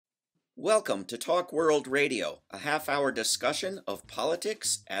Welcome to Talk World Radio, a half-hour discussion of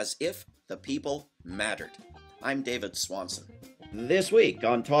politics as if the people mattered. I'm David Swanson. This week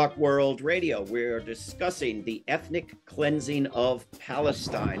on Talk World Radio, we're discussing the ethnic cleansing of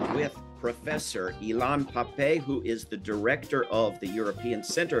Palestine with Professor Ilan Pappe, who is the director of the European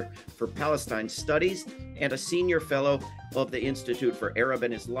Center for Palestine Studies and a senior fellow of the Institute for Arab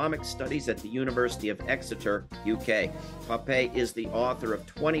and Islamic Studies at the University of Exeter, UK. Pappe is the author of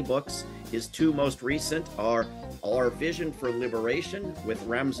 20 books. His two most recent are Our Vision for Liberation with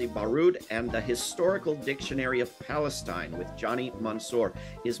Ramzy Baroud and The Historical Dictionary of Palestine with Johnny Mansour.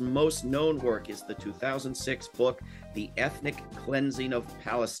 His most known work is the 2006 book, The Ethnic Cleansing of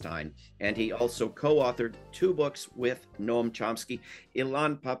Palestine, and he also co-authored two books with Noam Chomsky.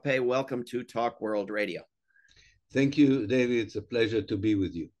 Ilan Pappe, welcome to Talk World Radio. Thank you, David. It's a pleasure to be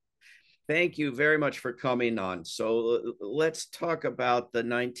with you. Thank you very much for coming on. So let's talk about the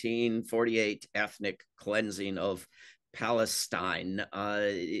 1948 ethnic cleansing of Palestine.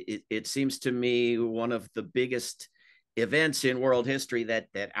 It seems to me one of the biggest events in world history that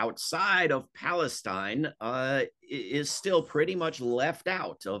outside of Palestine is still pretty much left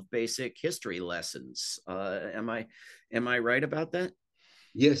out of basic history lessons. Am I right about that?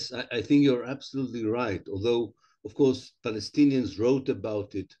 Yes, I think you're absolutely right. Although, of course, Palestinians wrote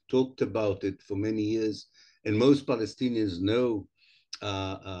about it, talked about it for many years, and most Palestinians know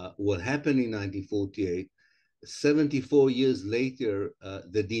what happened in 1948. 74 years later,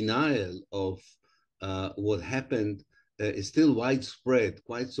 the denial of what happened is still widespread,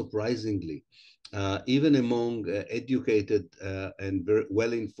 quite surprisingly, even among educated and very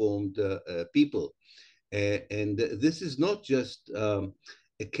well-informed people. And this is not just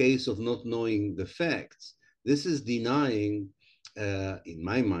a case of not knowing the facts. This is denying, in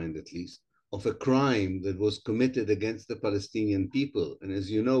my mind at least, of a crime that was committed against the Palestinian people. And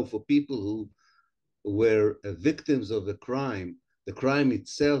as you know, for people who were victims of the crime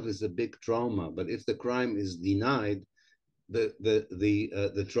itself is a big trauma. But if the crime is denied,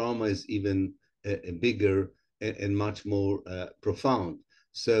 the trauma is even bigger and much more profound.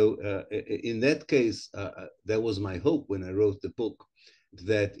 So in that case, that was my hope when I wrote the book,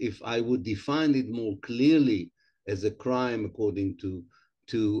 that if I would define it more clearly as a crime according to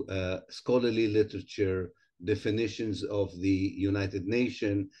scholarly literature, definitions of the United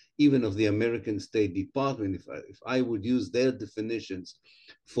Nations, even of the American State Department, if I would use their definitions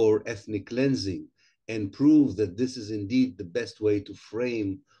for ethnic cleansing and prove that this is indeed the best way to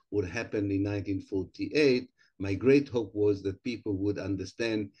frame what happened in 1948, my great hope was that people would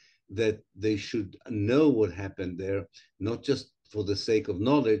understand that they should know what happened there, not just for the sake of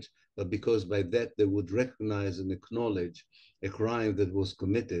knowledge, but because by that they would recognize and acknowledge a crime that was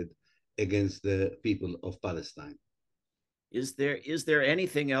committed against the people of Palestine. Is there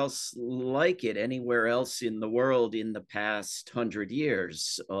anything else like it anywhere else in the world in the past 100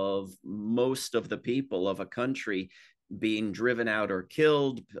 years of most of the people of a country being driven out or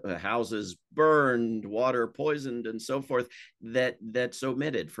killed, houses burned, water poisoned, and so forth, that's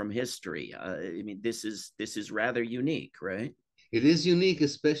omitted from history? I mean, this is rather unique, right? It is unique,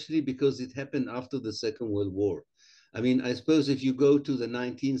 especially because it happened after the Second World War. I mean, I suppose if you go to the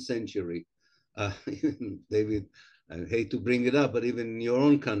 19th century, David, I hate to bring it up, but even in your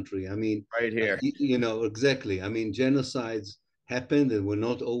own country, I mean, right here, you know, exactly. I mean, genocides happened and were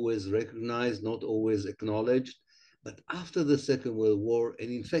not always recognized, not always acknowledged. But after the Second World War,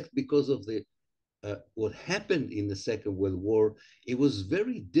 and in fact, because of the what happened in the Second World War, it was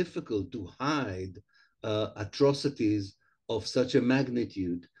very difficult to hide atrocities of such a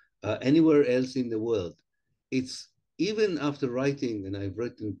magnitude anywhere else in the world. It's even after writing, and I've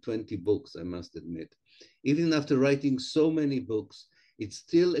written 20 books, I must admit, even after writing so many books, it's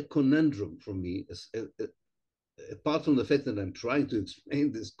still a conundrum for me, apart from the fact that I'm trying to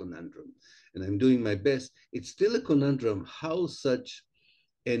explain this conundrum, and I'm doing my best, it's still a conundrum how such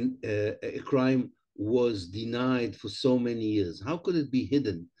a crime was denied for so many years. How could it be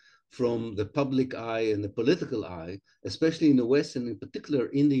hidden from the public eye and the political eye, especially in the West and in particular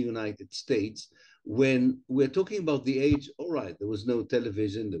in the United States, when we're talking about the age, all right, there was no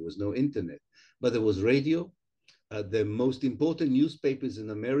television, there was no internet, but there was radio. The most important newspapers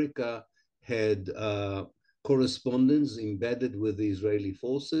in America had correspondence embedded with the Israeli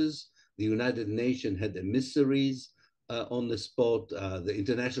forces. The United Nations had emissaries on the spot. The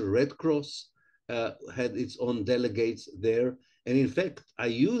International Red Cross had its own delegates there. And in fact, I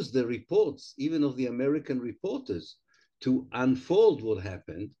used the reports, even of the American reporters, to unfold what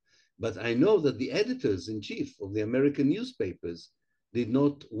happened. But I know that the editors in chief of the American newspapers did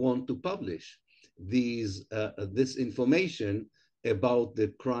not want to publish this information about the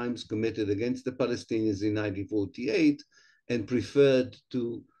crimes committed against the Palestinians in 1948 and preferred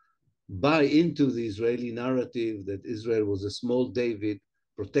to buy into the Israeli narrative that Israel was a small David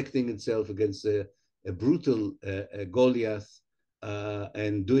protecting itself against a brutal Goliath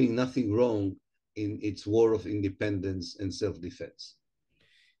and doing nothing wrong in its war of independence and self-defense.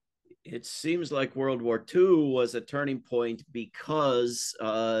 It seems like World War II was a turning point because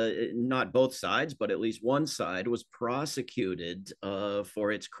not both sides, but at least one side was prosecuted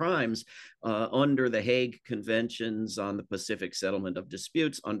for its crimes under the Hague Conventions on the Pacific Settlement of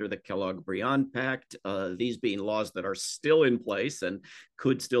Disputes, under the Kellogg-Briand Pact, these being laws that are still in place and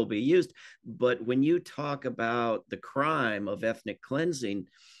could still be used. But when you talk about the crime of ethnic cleansing,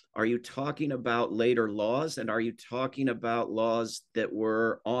 are you talking about later laws, and are you talking about laws that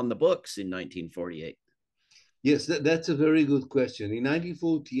were on the books in 1948? Yes, that's a very good question. In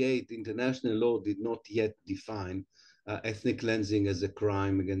 1948, international law did not yet define ethnic cleansing as a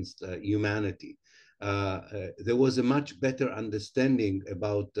crime against humanity. There was a much better understanding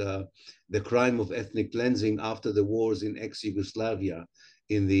about the crime of ethnic cleansing after the wars in ex-Yugoslavia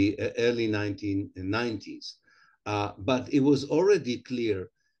in the early 1990s. But it was already clear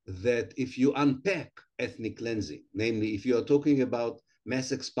that if you unpack ethnic cleansing, namely, if you are talking about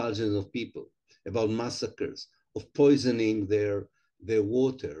mass expulsion of people, about massacres, of poisoning their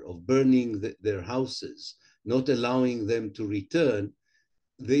water, of burning their houses, not allowing them to return,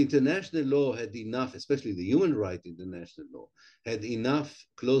 the international law had enough, especially the human rights international law, had enough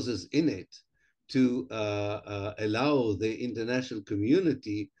clauses in it to allow the international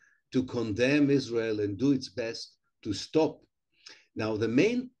community to condemn Israel and do its best to stop. Now, the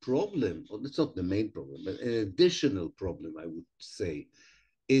main problem, or it's not the main problem, but an additional problem, I would say,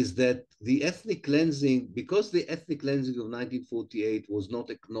 is that the ethnic cleansing, because the ethnic cleansing of 1948 was not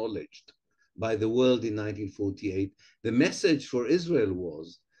acknowledged by the world in 1948, the message for Israel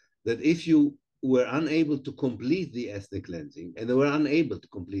was that if you were unable to complete the ethnic cleansing, and they were unable to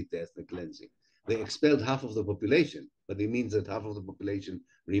complete the ethnic cleansing, they expelled half of the population, but it means that half of the population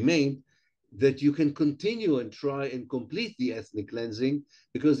remained, that you can continue and try and complete the ethnic cleansing,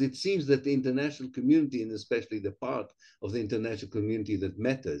 because it seems that the international community, and especially the part of the international community that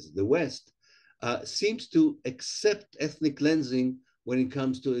matters, the West, seems to accept ethnic cleansing when it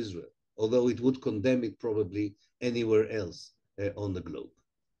comes to Israel, although it would condemn it probably anywhere else on the globe.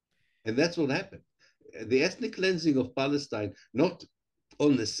 And that's what happened. The ethnic cleansing of Palestine, not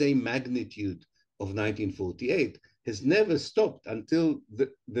on the same magnitude of 1948, has never stopped until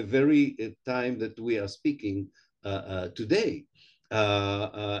the very time that we are speaking today.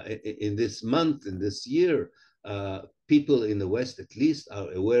 In this month, in this year, people in the West at least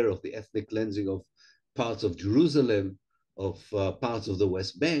are aware of the ethnic cleansing of parts of Jerusalem, of parts of the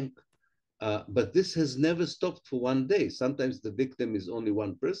West Bank. But this has never stopped for one day. Sometimes the victim is only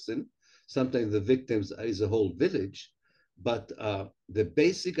one person. Sometimes the victim is a whole village. But the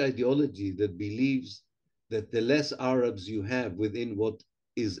basic ideology that believes that the less Arabs you have within what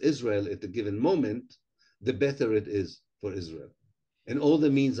is Israel at a given moment, the better it is for Israel. And all the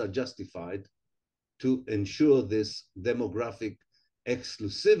means are justified to ensure this demographic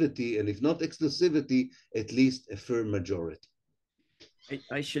exclusivity, and if not exclusivity, at least a firm majority.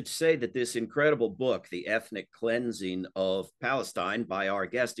 I should say that this incredible book, The Ethnic Cleansing of Palestine, by our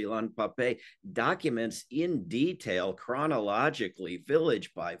guest Ilan Pappe, documents in detail, chronologically,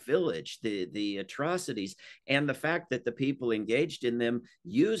 village by village, the atrocities, and the fact that the people engaged in them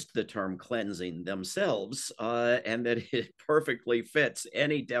used the term cleansing themselves, and that it perfectly fits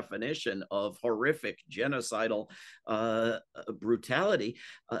any definition of horrific genocidal brutality.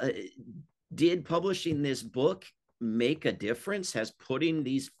 Did publishing this book make a difference? Has putting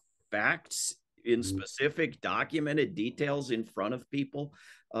these facts in specific documented details in front of people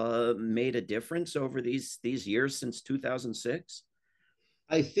made a difference over these years since 2006?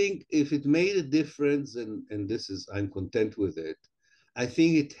 I think if it made a difference, and this is, I'm content with it, I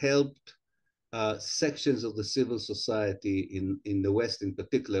think it helped sections of the civil society in the West in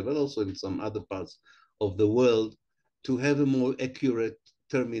particular, but also in some other parts of the world, to have a more accurate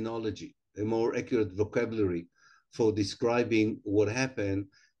terminology, a more accurate vocabulary for describing what happened.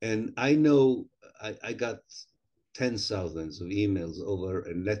 And I know I got tens of thousands of emails over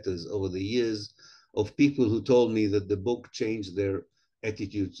and letters over the years of people who told me that the book changed their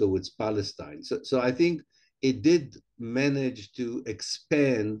attitude towards Palestine. So I think it did manage to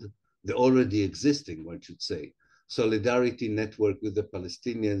expand the already existing, one should say, solidarity network with the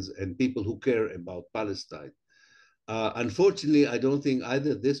Palestinians and people who care about Palestine. Unfortunately, I don't think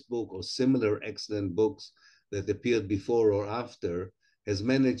either this book or similar excellent books that appeared before or after has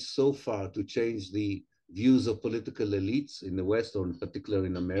managed so far to change the views of political elites in the West, or in particular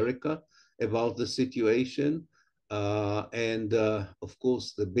in America, about the situation. Of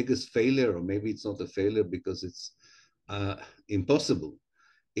course, the biggest failure, or maybe it's not a failure because it's impossible,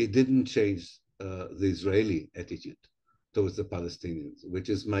 it didn't change the Israeli attitude towards the Palestinians, which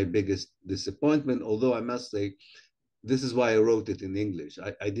is my biggest disappointment. Although I must say, this is why I wrote it in English.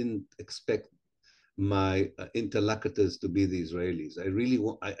 I didn't expect my interlocutors to be the Israelis. I really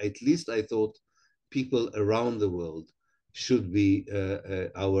want, at least I thought people around the world should be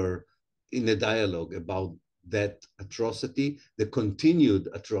in a dialogue about that atrocity, the continued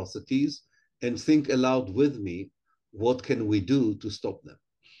atrocities, and think aloud with me, what can we do to stop them?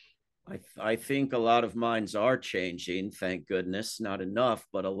 I think a lot of minds are changing, thank goodness. Not enough,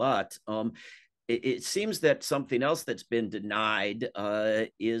 but a lot. It seems that something else that's been denied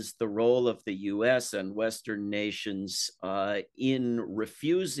is the role of the US and Western nations in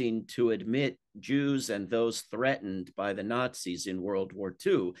refusing to admit Jews and those threatened by the Nazis in World War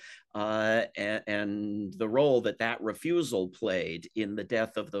II, and the role that that refusal played in the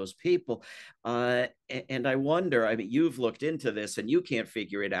death of those people. And I wonder, I mean, you've looked into this and you can't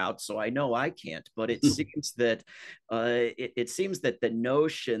figure it out, so I know I can't, but it seems that it seems that the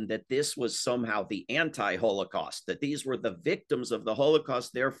notion that this was somehow the anti-Holocaust, that these were the victims of the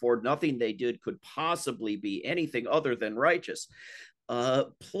Holocaust, therefore nothing they did could possibly be anything other than righteous,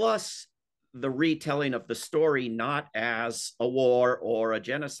 plus the retelling of the story not as a war or a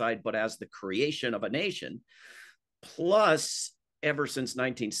genocide, but as the creation of a nation, plus ever since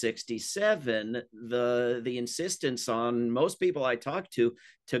 1967, the insistence on most people I talk to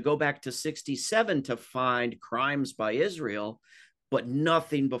go back to 67 to find crimes by Israel, but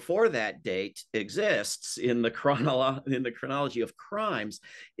nothing before that date exists in the chronology of crimes.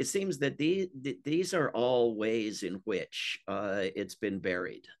 It seems that these are all ways in which it's been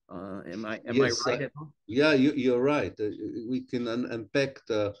buried. Am I Yes, right? yeah, you're right. We can unpack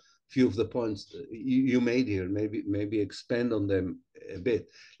a few of the points you made here. Maybe expand on them a bit.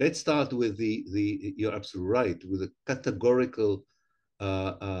 Let's start with the. You're absolutely right, with a categorical,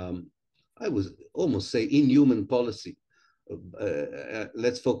 I would almost say, inhuman policy.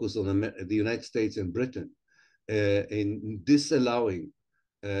 Let's focus on the United States and Britain in disallowing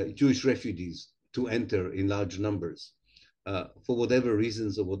Jewish refugees to enter in large numbers. For whatever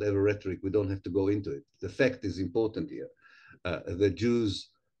reasons or whatever rhetoric, we don't have to go into it. The fact is important here. The Jews,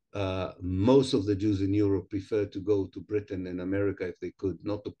 most of the Jews in Europe prefer to go to Britain and America if they could,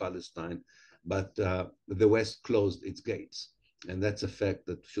 not to Palestine, but the West closed its gates. And that's a fact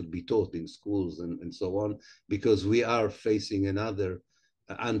that should be taught in schools and so on, because we are facing another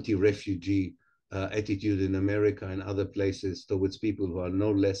anti-refugee attitude in America and other places towards people who are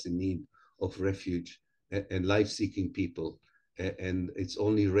no less in need of refuge and life-seeking people. And it's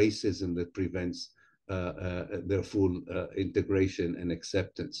only racism that prevents their full integration and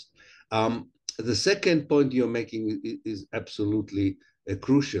acceptance. The second point you're making is absolutely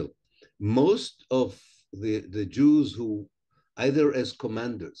crucial. Most of the Jews who, either as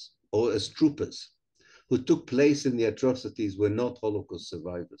commanders or as troopers, who took place in the atrocities were not Holocaust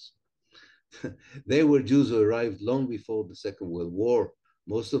survivors. They were Jews who arrived long before the Second World War.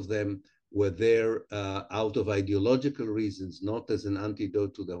 Most of them were there out of ideological reasons, not as an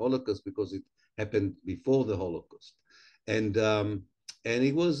antidote to the Holocaust, because it happened before the Holocaust. And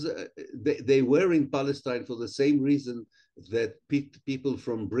it was, they were in Palestine for the same reason that people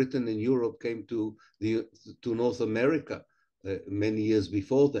from Britain and Europe came to North America many years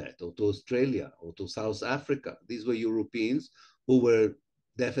before that, or to Australia, or to South Africa. These were Europeans who were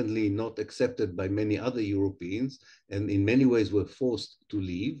definitely not accepted by many other Europeans, and in many ways were forced to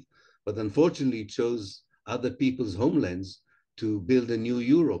leave, but unfortunately chose other people's homelands to build a new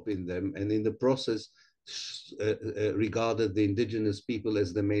Europe in them, and in the process regarded the indigenous people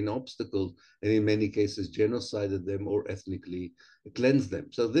as the main obstacle, and in many cases genocided them or ethnically cleansed them.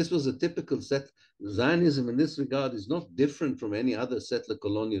 So this was a typical Zionism in this regard is not different from any other settler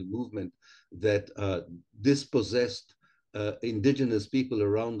colonial movement that dispossessed indigenous people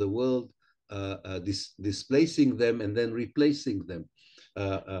around the world, displacing them and then replacing them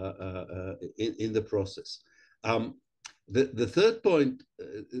in the process. The third point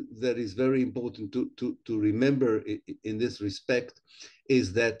that is very important to remember in this respect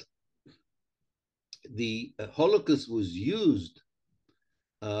is that the Holocaust was used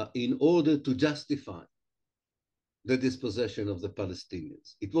in order to justify the dispossession of the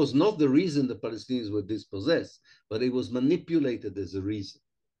Palestinians. It was not the reason the Palestinians were dispossessed, but it was manipulated as a reason.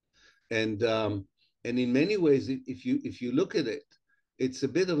 And in many ways, if you look at it, it's a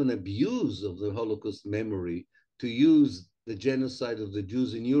bit of an abuse of the Holocaust memory to use the genocide of the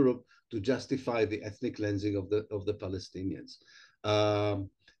Jews in Europe to justify the ethnic cleansing of the Palestinians.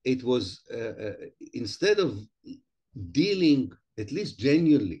 It was instead of dealing at least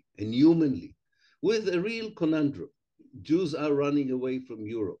genuinely and humanly with a real conundrum. Jews are running away from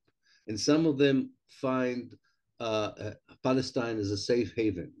Europe, and some of them find Palestine as a safe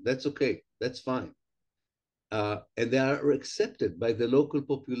haven. That's okay. That's fine. And they are accepted by the local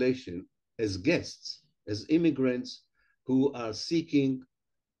population as guests, as immigrants who are seeking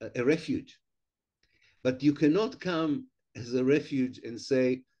a refuge. But you cannot come as a refuge and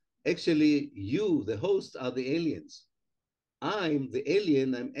say, actually, you, the host, are the aliens. I'm the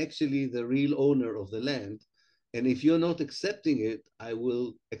alien. I'm actually the real owner of the land. And if you're not accepting it, I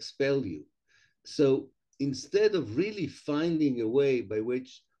will expel you. So instead of really finding a way by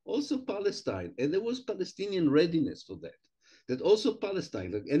which also Palestine, and there was Palestinian readiness for that, that also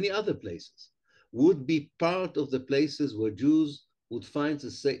Palestine, like any other places, would be part of the places where Jews would find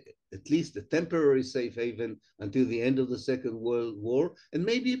at least a temporary safe haven until the end of the Second World War, and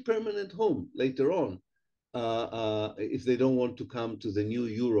maybe a permanent home later on, if they don't want to come to the new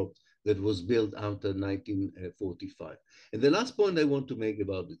Europe that was built after 1945. And the last point I want to make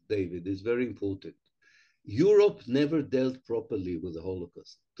about it, David, is very important. Europe never dealt properly with the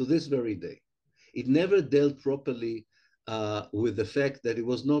Holocaust to this very day. It never dealt properly with the fact that it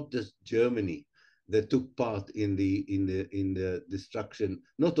was not just Germany that took part in the destruction,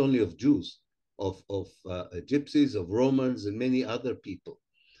 not only of Jews, of Gypsies, of Romans, and many other people,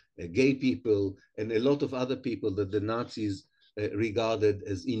 gay people, and a lot of other people that the Nazis regarded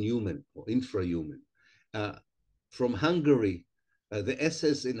as inhuman or infrahuman. From Hungary, the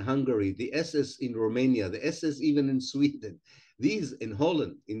SS in Hungary, the SS in Romania, the SS even in Sweden, these in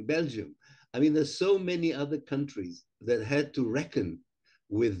Holland, in Belgium. I mean, there's so many other countries that had to reckon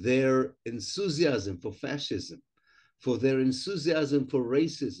with their enthusiasm for fascism, for their enthusiasm for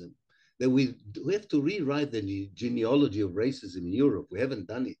racism, that we have to rewrite the genealogy of racism in Europe. We haven't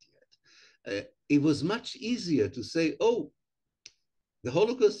done it yet. It was much easier to say, oh, the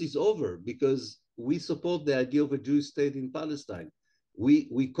Holocaust is over because we support the idea of a Jewish state in Palestine.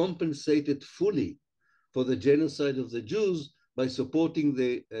 We compensated fully for the genocide of the Jews by supporting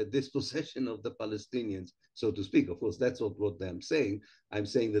the dispossession of the Palestinians, so to speak. Of course, that's not what I'm saying. I'm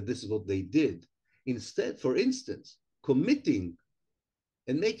saying that this is what they did. Instead, for instance, committing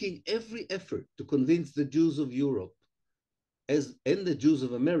and making every effort to convince the Jews of Europe and the Jews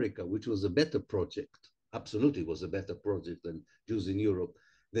of America, which was a better project, absolutely was a better project than Jews in Europe,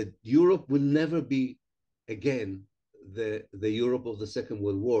 that Europe will never be again the Europe of the Second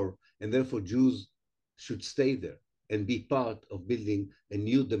World War, and therefore Jews should stay there and be part of building a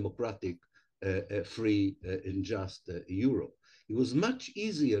new democratic, free and just Europe. It was much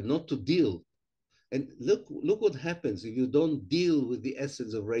easier not to deal. And look what happens if you don't deal with the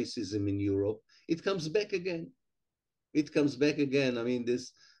essence of racism in Europe. It comes back again. It comes back again. I mean,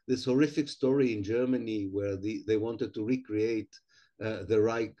 this horrific story in Germany where they wanted to recreate the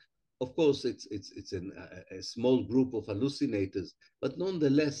Reich. Of course, it's a small group of hallucinators, but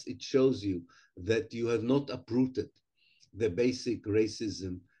nonetheless, it shows you that you have not uprooted the basic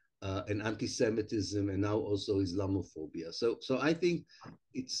racism and anti-Semitism, and now also Islamophobia. So I think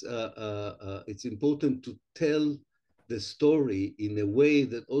it's important to tell the story in a way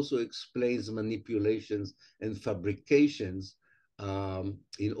that also explains manipulations and fabrications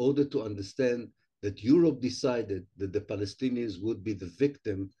in order to understand that Europe decided that the Palestinians would be the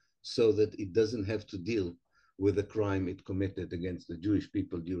victim so that it doesn't have to deal with the crime it committed against the Jewish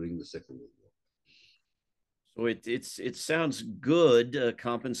people during the Second World War. So it sounds good,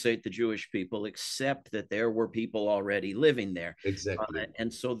 compensate the Jewish people, except that there were people already living there. Exactly.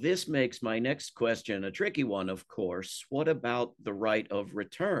 And so this makes my next question a tricky one, of course. What about the right of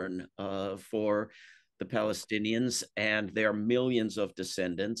return for the Palestinians and their millions of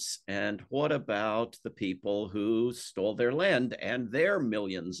descendants? And what about the people who stole their land and their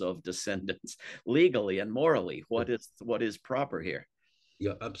millions of descendants legally and morally? What is proper here?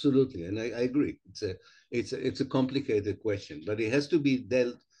 Yeah, absolutely, and I agree. It's a complicated question, but it has to be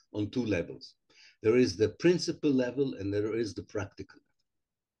dealt on two levels. There is the principle level, and there is the practical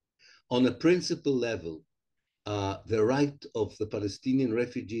level. On a principle level, the right of the Palestinian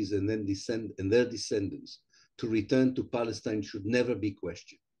refugees and their descendants to return to Palestine should never be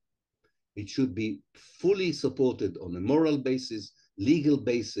questioned. It should be fully supported on a moral basis, legal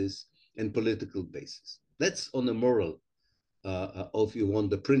basis, and political basis. That's on a moral, if you want,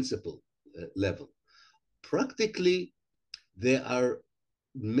 the principle level. Practically, there are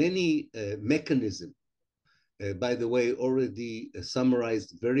many mechanisms, by the way, already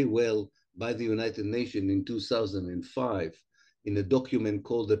summarized very well by the United Nations in 2005 in a document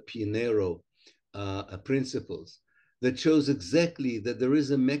called the Pinheiro Principles that shows exactly that there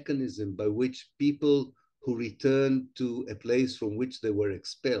is a mechanism by which people who return to a place from which they were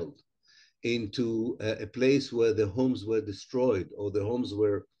expelled into a place where the homes were destroyed or the homes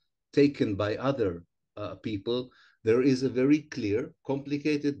were taken by other people, there is a very clear,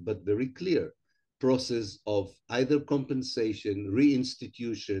 complicated, but very clear process of either compensation,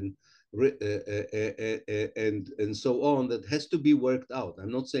 reinstitution, and so on that has to be worked out.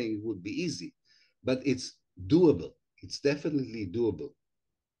 I'm not saying it would be easy, but it's doable. It's definitely doable.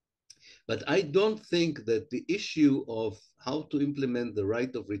 But I don't think that the issue of how to implement the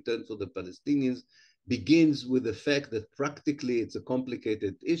right of return for the Palestinians begins with the fact that practically it's a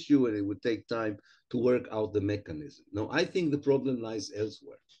complicated issue and it would take time to work out the mechanism. No, I think the problem lies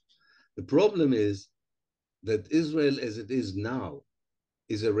elsewhere. The problem is that Israel, as it is now,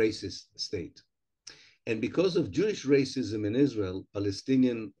 is a racist state. And because of Jewish racism in Israel,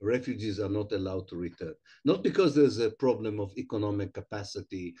 Palestinian refugees are not allowed to return. Not because there's a problem of economic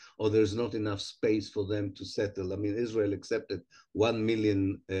capacity or there's not enough space for them to settle. I mean, Israel accepted 1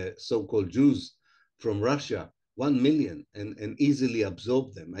 million so-called Jews from Russia, 1 million, and easily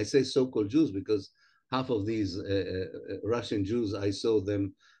absorbed them. I say so-called Jews because half of these Russian Jews, I saw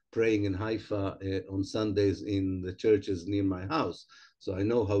them praying in Haifa on Sundays in the churches near my house. So I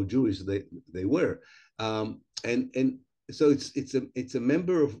know how Jewish they were. And so it's a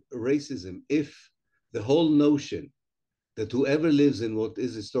member of racism if the whole notion that whoever lives in what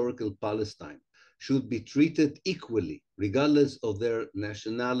is historical Palestine should be treated equally, regardless of their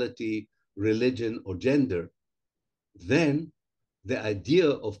nationality, religion, or gender, then the idea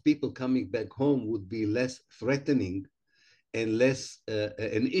of people coming back home would be less threatening and less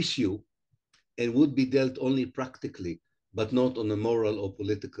an issue and would be dealt only practically, but not on a moral or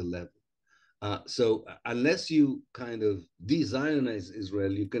political level. So unless you kind of de-Zionize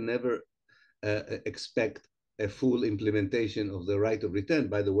Israel, you can never expect a full implementation of the right of return,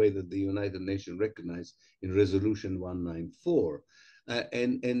 by the way, that the United Nations recognized in Resolution 194.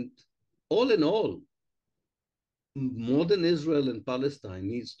 And all in all, modern Israel and Palestine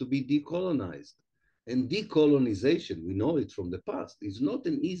needs to be decolonized. And decolonization, we know it from the past, is not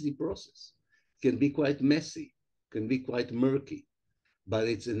an easy process. It can be quite messy, can be quite murky, but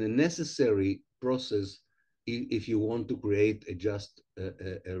it's a necessary process if you want to create a just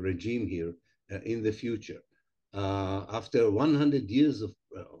regime here in the future. After 100 years of,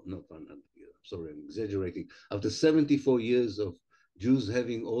 not 100 years, sorry, I'm exaggerating, after 74 years of Jews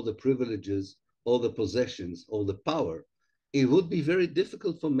having all the privileges, all the possessions, all the power, it would be very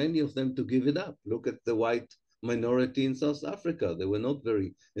difficult for many of them to give it up. Look at the white minority in South Africa. They were not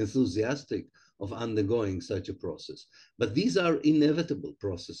very enthusiastic of undergoing such a process. But these are inevitable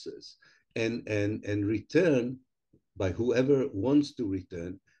processes. And return by whoever wants to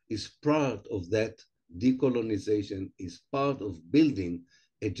return is part of that decolonization, is part of building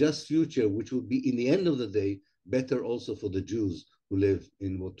a just future, which will be, in the end of the day, better also for the Jews who live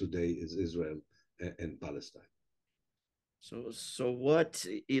in what today is Israel and Palestine. So what,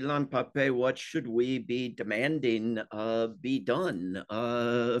 Ilan Pappe, what should we be demanding be done?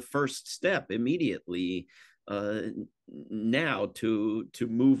 First step immediately now to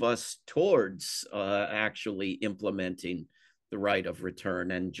move us towards actually implementing the right of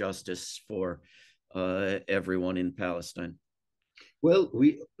return and justice for everyone in Palestine? Well,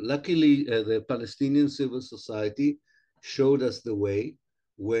 luckily the Palestinian civil society showed us the way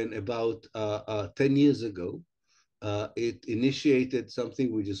when about 10 years ago, it initiated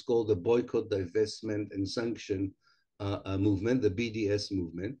something which is called the Boycott, Divestment, and Sanction movement, the BDS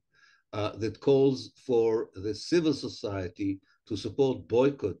movement, that calls for the civil society to support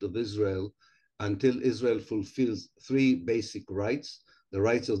boycott of Israel until Israel fulfills three basic rights: the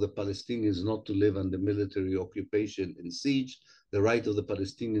rights of the Palestinians not to live under military occupation and siege, the right of the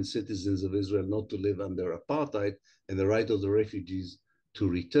Palestinian citizens of Israel not to live under apartheid, and the right of the refugees to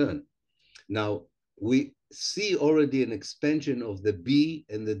return. Now, we see already an expansion of the B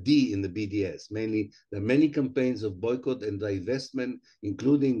and the D in the BDS. Mainly, there are many campaigns of boycott and divestment,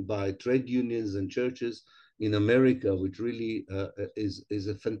 including by trade unions and churches in America, which really is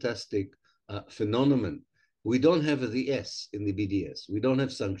a fantastic phenomenon. We don't have the S in the BDS. We don't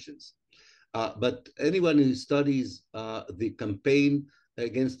have sanctions. But anyone who studies the campaign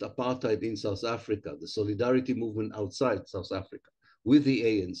against apartheid in South Africa, the solidarity movement outside South Africa with the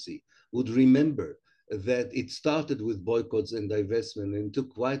ANC, would remember that it started with boycotts and divestment and took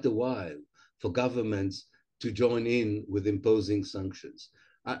quite a while for governments to join in with imposing sanctions.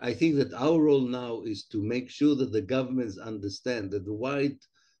 I think that our role now is to make sure that the governments understand that the wide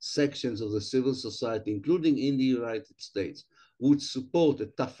sections of the civil society, including in the United States, would support a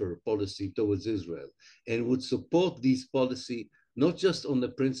tougher policy towards Israel and would support these policy not just on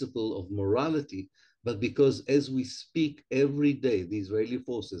the principle of morality, but because as we speak every day, the Israeli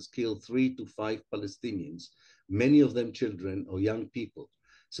forces kill 3 to 5 Palestinians, many of them children or young people.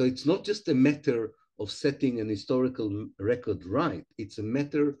 So it's not just a matter of setting an historical record right, it's a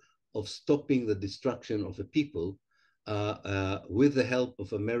matter of stopping the destruction of a people with the help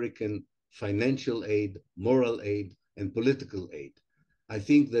of American financial aid, moral aid, and political aid. I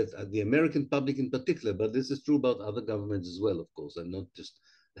think that the American public in particular, but this is true about other governments as well, of course, I'm not just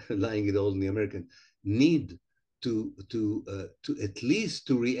lying it all in the American, need to at least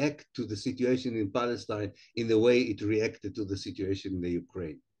to react to the situation in Palestine in the way it reacted to the situation in the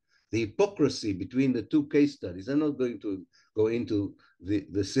Ukraine. The hypocrisy between the two case studies, I'm not going to go into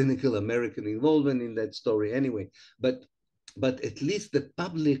the cynical American involvement in that story anyway, but at least the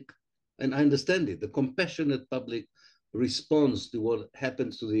public, and I understand it, the compassionate public response to what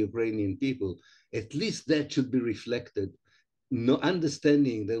happens to the Ukrainian people, at least that should be reflected, no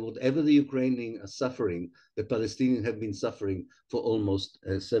understanding that whatever the Ukrainians are suffering, the Palestinians have been suffering for almost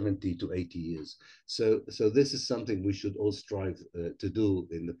 70 to 80 years. So this is something we should all strive to do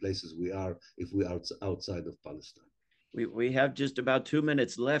in the places we are, if we are outside of Palestine. We have just about 2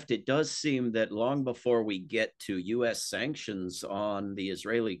 minutes left. It does seem that long before we get to U.S. sanctions on the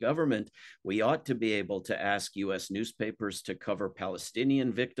Israeli government, we ought to be able to ask U.S. newspapers to cover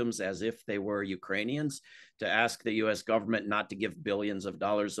Palestinian victims as if they were Ukrainians, to ask the U.S. government not to give billions of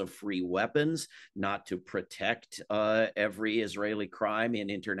dollars of free weapons, not to protect every Israeli crime in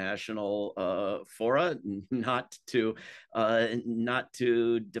international fora, not to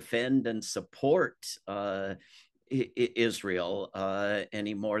defend and support Israel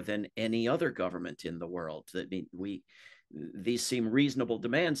any more than any other government in the world. These seem reasonable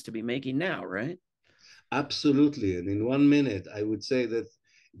demands to be making now, right? Absolutely. And in 1 minute, I would say that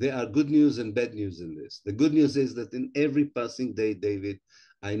there are good news and bad news in this. The good news is that in every passing day, David,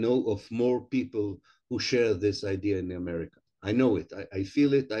 I know of more people who share this idea in America. I know it. I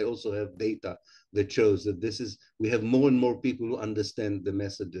feel it. I also have data that shows that we have more and more people who understand the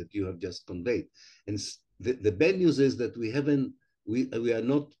message that you have just conveyed. And the bad news is that we are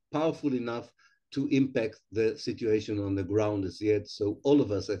not powerful enough to impact the situation on the ground as yet. So all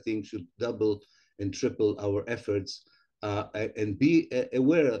of us, I think, should double and triple our efforts and be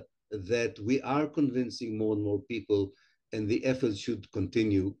aware that we are convincing more and more people, and the efforts should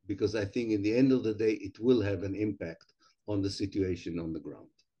continue, because I think in the end of the day, it will have an impact on the situation on the ground.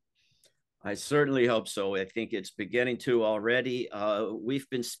 I certainly hope so. I think it's beginning to already. We've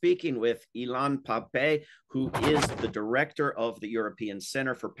been speaking with Ilan Pappe, who is the director of the European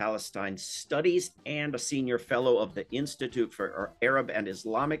Center for Palestine Studies and a senior fellow of the Institute for Arab and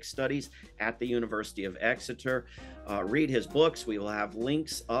Islamic Studies at the University of Exeter. Read his books. We will have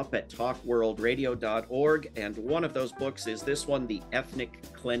links up at talkworldradio.org. And one of those books is this one, The Ethnic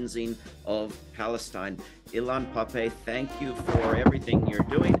Cleansing of Palestine. Ilan Pappe, thank you for everything you're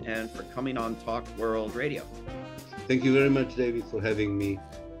doing and for coming on Talk World Radio. Thank you very much, David, for having me.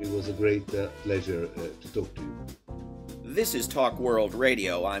 It was a great pleasure to talk to you. This is Talk World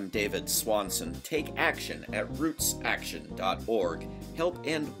Radio. I'm David Swanson. Take action at rootsaction.org. Help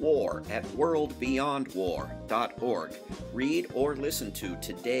end war at worldbeyondwar.org. Read or listen to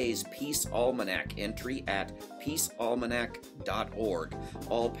today's Peace Almanac entry at peacealmanac.org.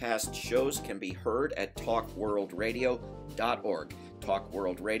 All past shows can be heard at talkworldradio.org. Talk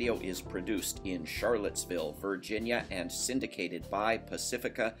World Radio is produced in Charlottesville, Virginia, and syndicated by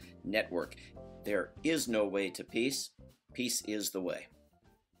Pacifica Network. There is no way to peace. Peace is the way.